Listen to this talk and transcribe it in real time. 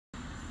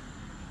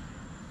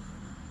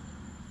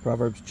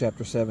Proverbs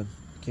chapter 7,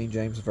 King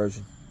James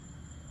Version.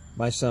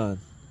 My son,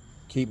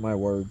 keep my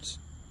words,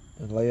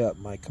 and lay up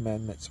my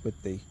commandments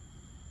with thee.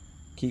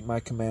 Keep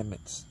my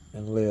commandments,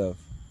 and live,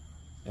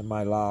 and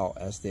my law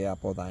as the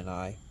apple of thine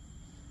eye.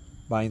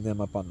 Bind them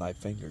upon thy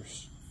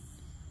fingers.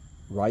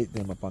 Write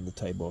them upon the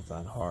table of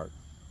thine heart.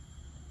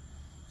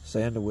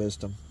 Say unto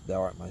wisdom,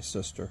 thou art my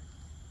sister,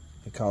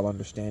 and call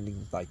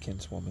understanding thy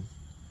kinswoman,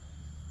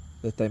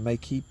 that they may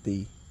keep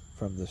thee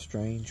from the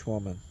strange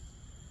woman,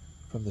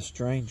 from the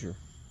stranger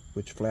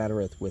which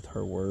flattereth with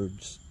her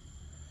words.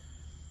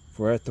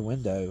 For at the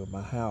window of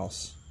my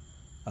house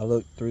I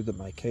looked through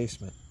my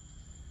casement,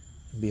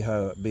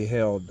 and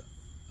beheld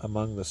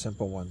among the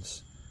simple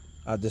ones,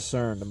 I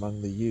discerned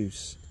among the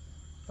youths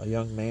a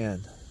young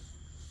man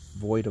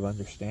void of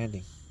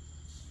understanding,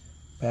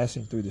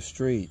 passing through the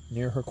street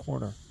near her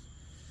corner,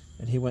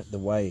 and he went the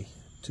way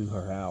to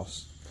her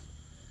house,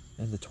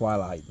 in the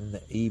twilight, in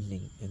the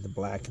evening, in the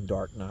black and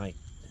dark night.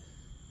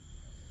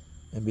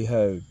 And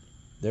behold,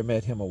 there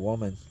met him a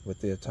woman with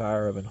the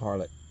attire of an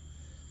harlot,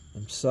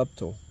 and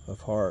subtle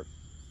of heart.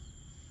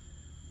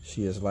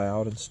 She is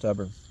loud and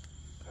stubborn.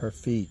 Her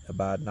feet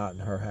abide not in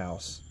her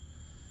house.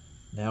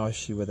 Now is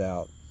she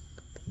without,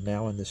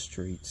 now in the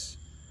streets,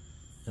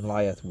 and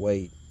lieth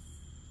wait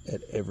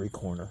at every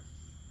corner.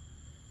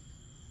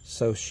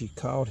 So she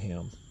called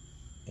him,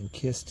 and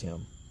kissed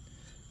him,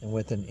 and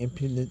with an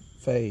impudent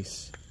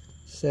face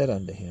said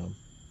unto him,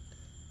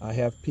 I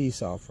have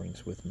peace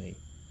offerings with me.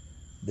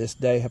 This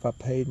day have I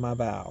paid my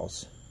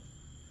vows.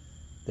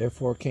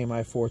 Therefore came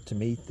I forth to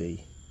meet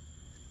thee,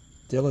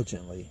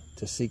 diligently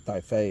to seek thy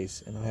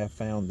face, and I have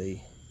found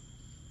thee.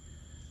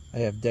 I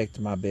have decked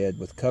my bed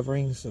with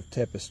coverings of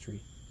tapestry,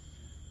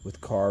 with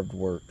carved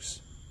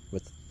works,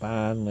 with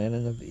fine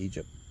linen of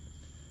Egypt.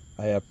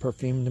 I have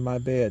perfumed my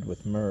bed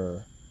with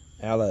myrrh,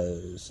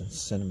 aloes, and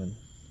cinnamon.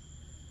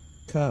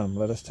 Come,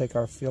 let us take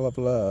our fill of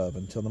love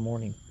until the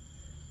morning.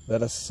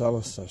 Let us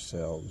solace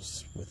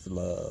ourselves with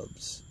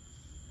loves.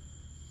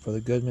 For the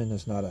goodman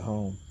is not at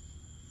home.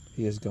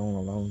 He is gone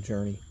a long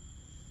journey.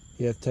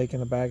 He hath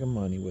taken a bag of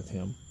money with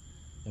him,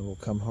 and will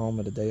come home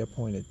at a day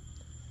appointed.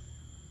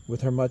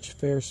 With her much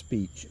fair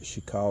speech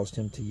she caused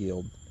him to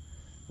yield.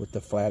 With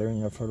the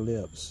flattering of her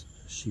lips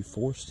she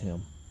forced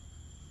him.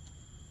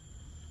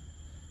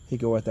 He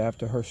goeth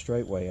after her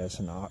straightway, as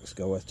an ox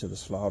goeth to the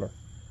slaughter,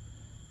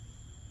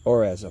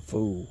 or as a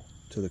fool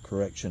to the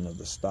correction of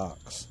the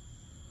stocks,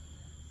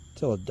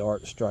 till a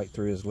dart strike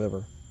through his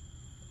liver.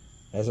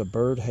 As a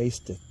bird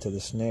hasteth to the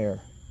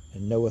snare,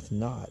 and knoweth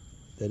not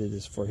that it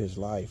is for his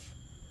life.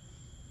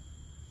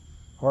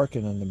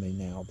 Hearken unto me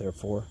now,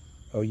 therefore,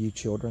 O ye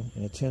children,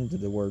 and attend to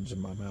the words of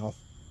my mouth.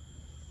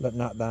 Let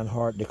not thine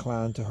heart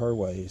decline to her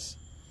ways.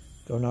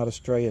 Go not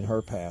astray in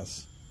her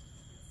paths.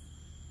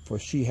 For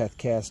she hath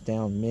cast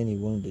down many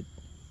wounded.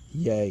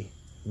 Yea,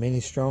 many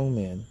strong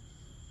men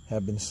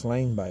have been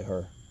slain by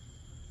her.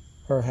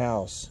 Her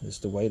house is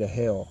the way to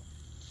hell,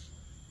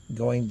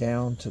 going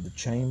down to the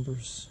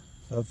chambers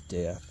of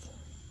death.